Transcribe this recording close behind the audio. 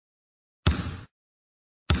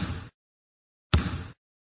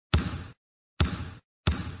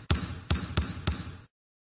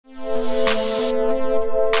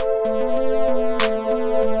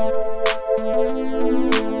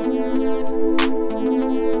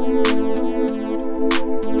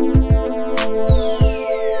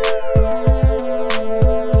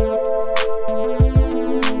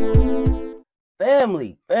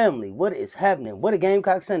is happening? What a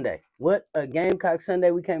Gamecock Sunday. What a Gamecock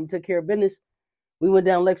Sunday. We came and took care of business. We went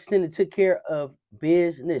down Lexington and took care of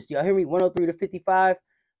business. Y'all hear me? 103-55.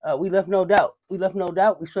 We left no doubt. We left no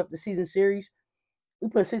doubt. We swept the season series. We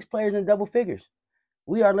put 6 players in double figures.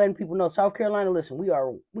 We are letting people know, South Carolina, listen,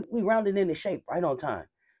 we rounded into shape right on time.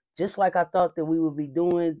 Just like I thought that we would be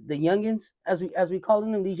doing the youngins, as we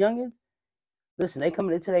calling them, these youngins. Listen, they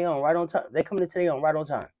coming in today on right on time. They coming in today on right on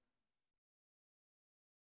time.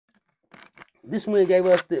 This win gave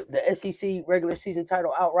us the SEC regular season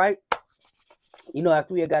title outright. You know,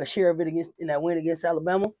 after we had got a share of it in that win against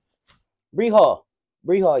Alabama. Bree Hall,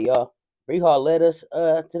 y'all. Bree Hall led us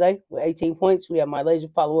today with 18 points. We have Malaysia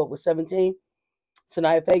follow up with 17.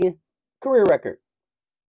 Sanaya Fagan, career record.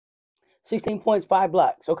 16 points, 5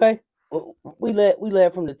 blocks, okay? We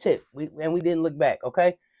led from the tip. We didn't look back,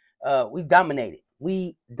 okay? We dominated.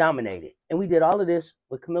 And we did all of this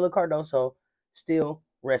with Camila Cardoso still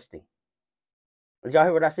resting. Did y'all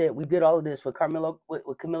hear what I said? We did all of this with Camila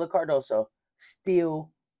Cardoso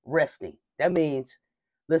still resting. That means,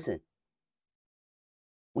 listen,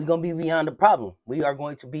 we're going to be beyond the problem. We are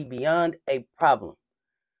going to be beyond a problem.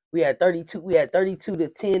 We had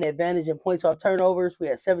 32-10 advantage in points off turnovers. We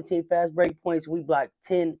had 17 fast break points. We blocked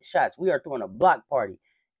 10 shots. We are throwing a block party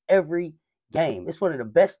every game. It's one of the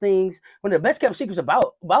best things, one of the best kept secrets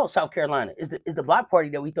about South Carolina is the block party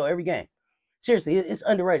that we throw every game. Seriously, it's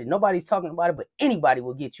underrated. Nobody's talking about it, but anybody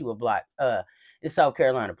will get you a block in South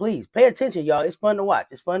Carolina. Please pay attention, y'all. It's fun to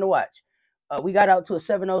watch. We got out to a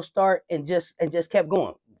 7-0 start and just kept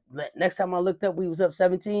going. Next time I looked up, we was up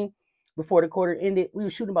 17 before the quarter ended. We were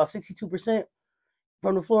shooting about 62%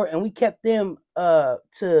 from the floor, and we kept them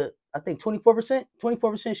to, I think,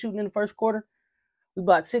 24% shooting in the first quarter. We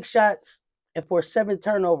blocked 6 shots and forced 7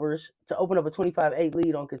 turnovers to open up a 25-8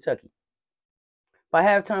 lead on Kentucky. By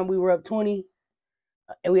halftime, we were up 20,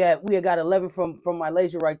 and we had got 11 from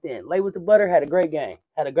Malaysia right then. Lay with the butter had a great game.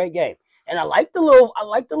 And I like the little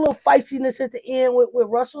feistiness at the end with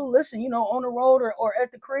Russell. Listen, you know, on the road or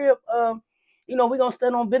at the crib, you know, we're gonna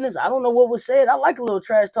stand on business. I don't know what was said. I like a little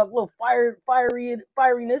trash talk, a little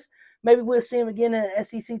fieriness. Maybe we'll see him again in the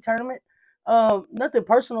SEC tournament. Nothing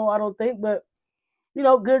personal, I don't think, but you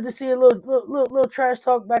know, good to see a little trash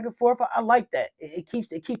talk back and forth. I like that. It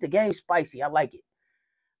keeps the game spicy. I like it.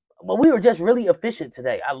 But we were just really efficient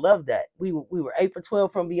today. I love that. We were 8 for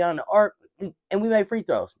 12 from beyond the arc, and we made free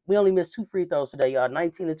throws. We only missed 2 free throws today, y'all.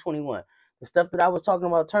 19-21. The stuff that I was talking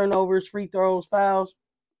about, turnovers, free throws, fouls,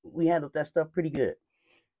 we handled that stuff pretty good.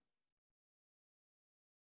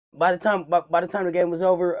 By the time the game was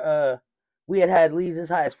over, we had leads as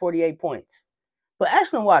high as 48 points. But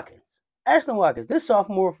Ashlyn Watkins, this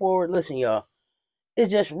sophomore forward, listen, y'all, is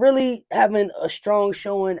just really having a strong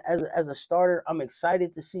showing as a starter. I'm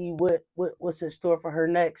excited to see what's in store for her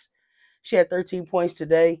next. She had 13 points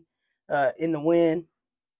today in the win.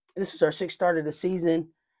 This was her 6th start of the season.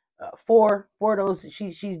 4 of those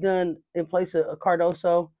she's done in place of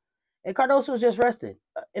Cardoso. And Cardoso was just rested.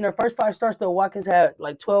 In her first 5 starts, though, Watkins had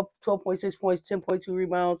like 12.6 points, 10.2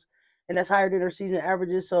 rebounds, and that's higher than her season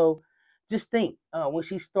averages. So just think when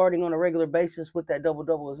she's starting on a regular basis what that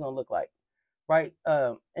double-double is going to look like. Right,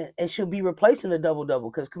 and she'll be replacing the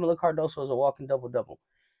double-double because Camila Cardoso is a walking double-double.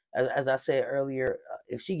 As I said earlier,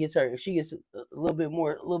 if she gets a little bit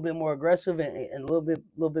more aggressive and a little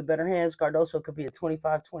bit better hands, Cardoso could be a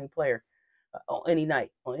 25-20 player on any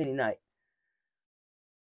night.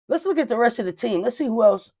 Let's look at the rest of the team. Let's see who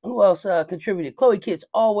else contributed. Chloe Kitts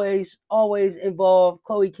always involved.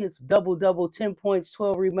 Chloe Kitts double-double, 10 points,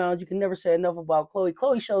 12 rebounds. You can never say enough about Chloe.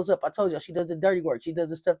 Chloe shows up. I told y'all she does the dirty work. She does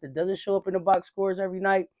the stuff that doesn't show up in the box scores every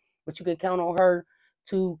night, but you can count on her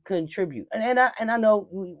to contribute. And I know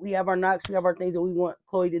we have our knocks. We have our things that we want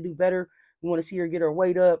Chloe to do better. We want to see her get her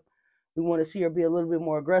weight up. We want to see her be a little bit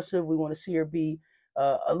more aggressive. We want to see her be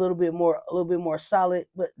a little bit more solid,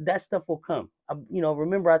 but that stuff will come.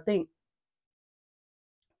 Remember, I think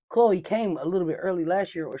Chloe came a little bit early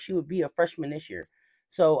last year, or she would be a freshman this year.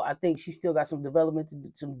 So I think she's still got some developing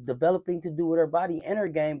to do with her body and her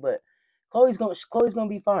game. But Chloe's gonna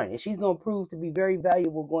be fine, and she's gonna prove to be very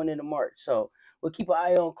valuable going into March. So we'll keep an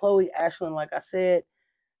eye on Chloe. Ashlyn, like I said,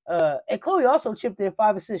 and Chloe also chipped in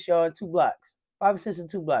 5 assists, y'all, and 2 blocks. 5 assists and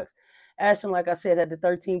 2 blocks. Ashlyn, like I said, had the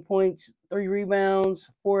 13 points, 3 rebounds,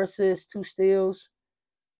 4 assists, 2 steals.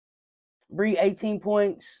 Bree, 18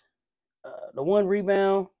 points, the 1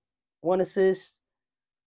 rebound, 1 assist.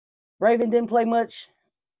 Raven didn't play much.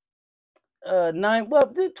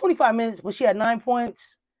 25 minutes, but she had 9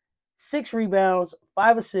 points, 6 rebounds,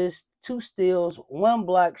 5 assists, 2 steals, 1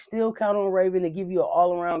 block. Still count on Raven to give you an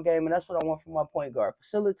all-around game, and that's what I want from my point guard.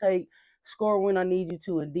 Facilitate, score when I need you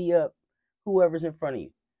to, and D up whoever's in front of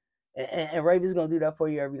you. And Raven's going to do that for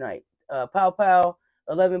you every night. Pow Pow,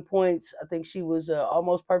 11 points. I think she was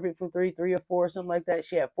almost perfect from 3 or 4, something like that.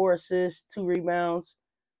 She had 4 assists, 2 rebounds.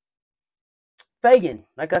 Fagan,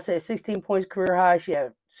 like I said, 16 points career high. She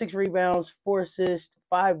had 6 rebounds, 4 assists,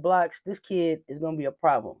 5 blocks. This kid is going to be a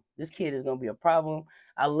problem.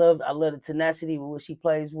 I love the tenacity with what she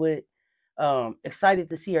plays with. Excited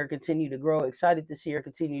to see her continue to grow. Excited to see her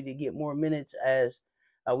continue to get more minutes as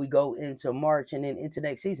we go into March and then into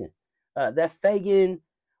next season. That Fagan,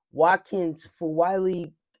 Watkins,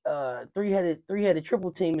 Fuwiley, three-headed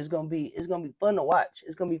triple team is gonna be fun to watch.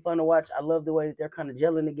 It's gonna be fun to watch. I love the way that they're kind of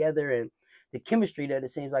gelling together and the chemistry that it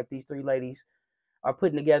seems like these 3 ladies are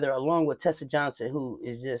putting together, along with Tessa Johnson, who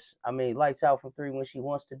is just, I mean, lights out from 3 when she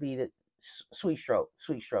wants to be. The sweet stroke.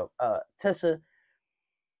 Tessa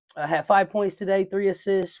had 5 points today, 3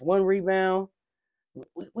 assists, 1 rebound.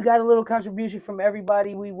 We got a little contribution from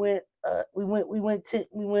everybody. We went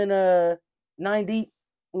 9 deep.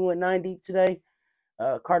 We went 9 deep today.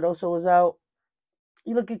 Cardoso was out.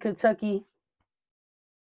 You look at Kentucky.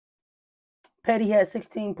 Petty had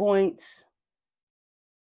 16 points.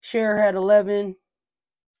 Cher had 11.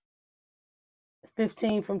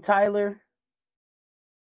 15 from Tyler.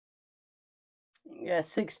 Yeah,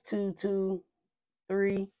 6, 2, 2,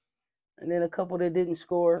 3. And then a couple that didn't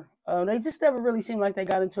score. They just never really seemed like they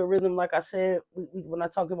got into a rhythm. Like I said, when I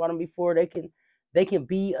talked about them before, they can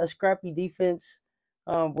be a scrappy defense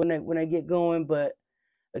when they get going. But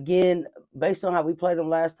again, based on how we played them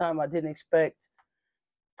last time, I didn't expect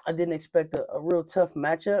a real tough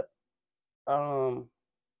matchup.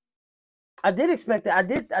 I did expect that.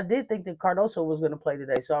 I did think that Cardoso was going to play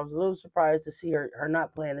today, so I was a little surprised to see her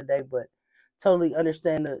not playing today. But totally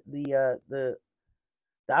understand the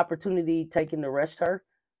opportunity taken to rest her.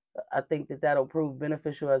 I think that'll prove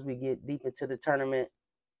beneficial as we get deep into the tournament.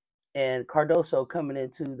 And Cardoso coming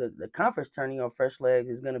into the conference tourney on fresh legs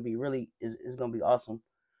is going to be is going to be awesome.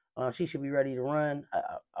 She should be ready to run.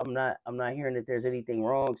 I'm not hearing that there's anything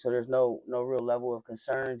wrong, so there's no real level of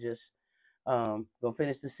concern. Just gonna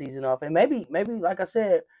finish the season off, and maybe like I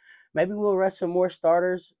said, maybe we'll rest some more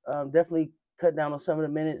starters. Definitely cut down on some of the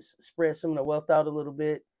minutes, spread some of the wealth out a little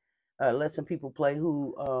bit. Let some people play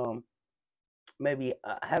who maybe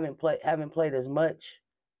haven't played as much.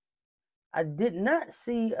 I did not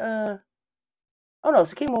see. Oh no,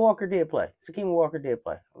 Sakima Walker did play.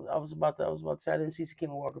 I was about to say I didn't see Sakima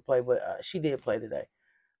Walker play, but she did play today.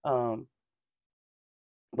 But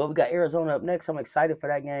we got Arizona up next. I'm excited for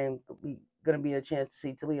that game. We're gonna be a chance to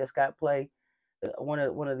see Talia Scott play, one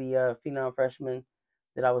of the phenom freshmen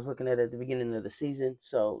that I was looking at the beginning of the season.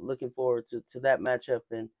 So looking forward to that matchup,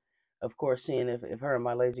 and of course seeing if her and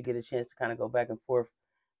Malaysia get a chance to kind of go back and forth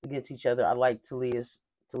against each other. I like Talia's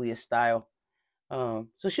style. So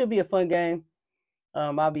it should be a fun game.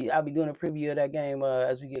 I'll be doing a preview of that game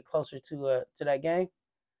as we get closer to that game.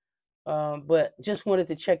 But just wanted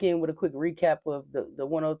to check in with a quick recap of the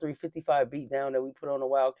 103-55 beatdown that we put on the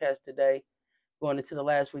Wildcats today, going into the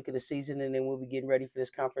last week of the season, and then we'll be getting ready for this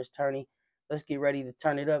conference tourney. Let's get ready to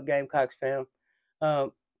turn it up, Gamecocks fam.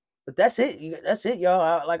 But that's it. That's it,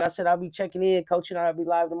 y'all. Like I said, I'll be checking in. Coach and I'll be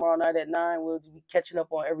live tomorrow night at 9. We'll be catching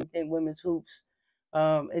up on everything women's hoops,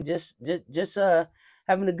 and just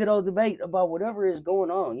having a good old debate about whatever is going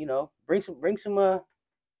on. You know, bring some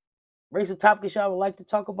topics y'all would like to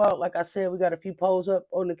talk about. Like I said, we got a few polls up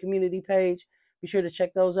on the community page. Be sure to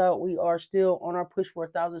check those out. We are still on our push for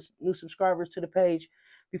 1,000 new subscribers to the page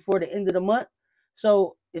before the end of the month.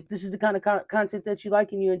 So if this is the kind of content that you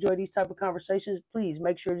like and you enjoy these type of conversations, please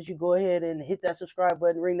make sure that you go ahead and hit that subscribe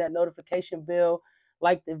button, ring that notification bell,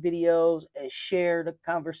 like the videos, and share the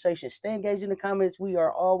conversation. Stay engaged in the comments. We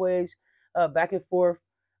are always back and forth,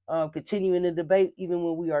 continuing the debate, even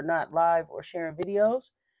when we are not live or sharing videos.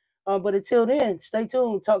 But until then, stay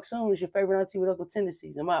tuned. Talk soon. It's your favorite auntie with Uncle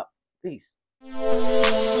Tendencies. I'm out. Peace.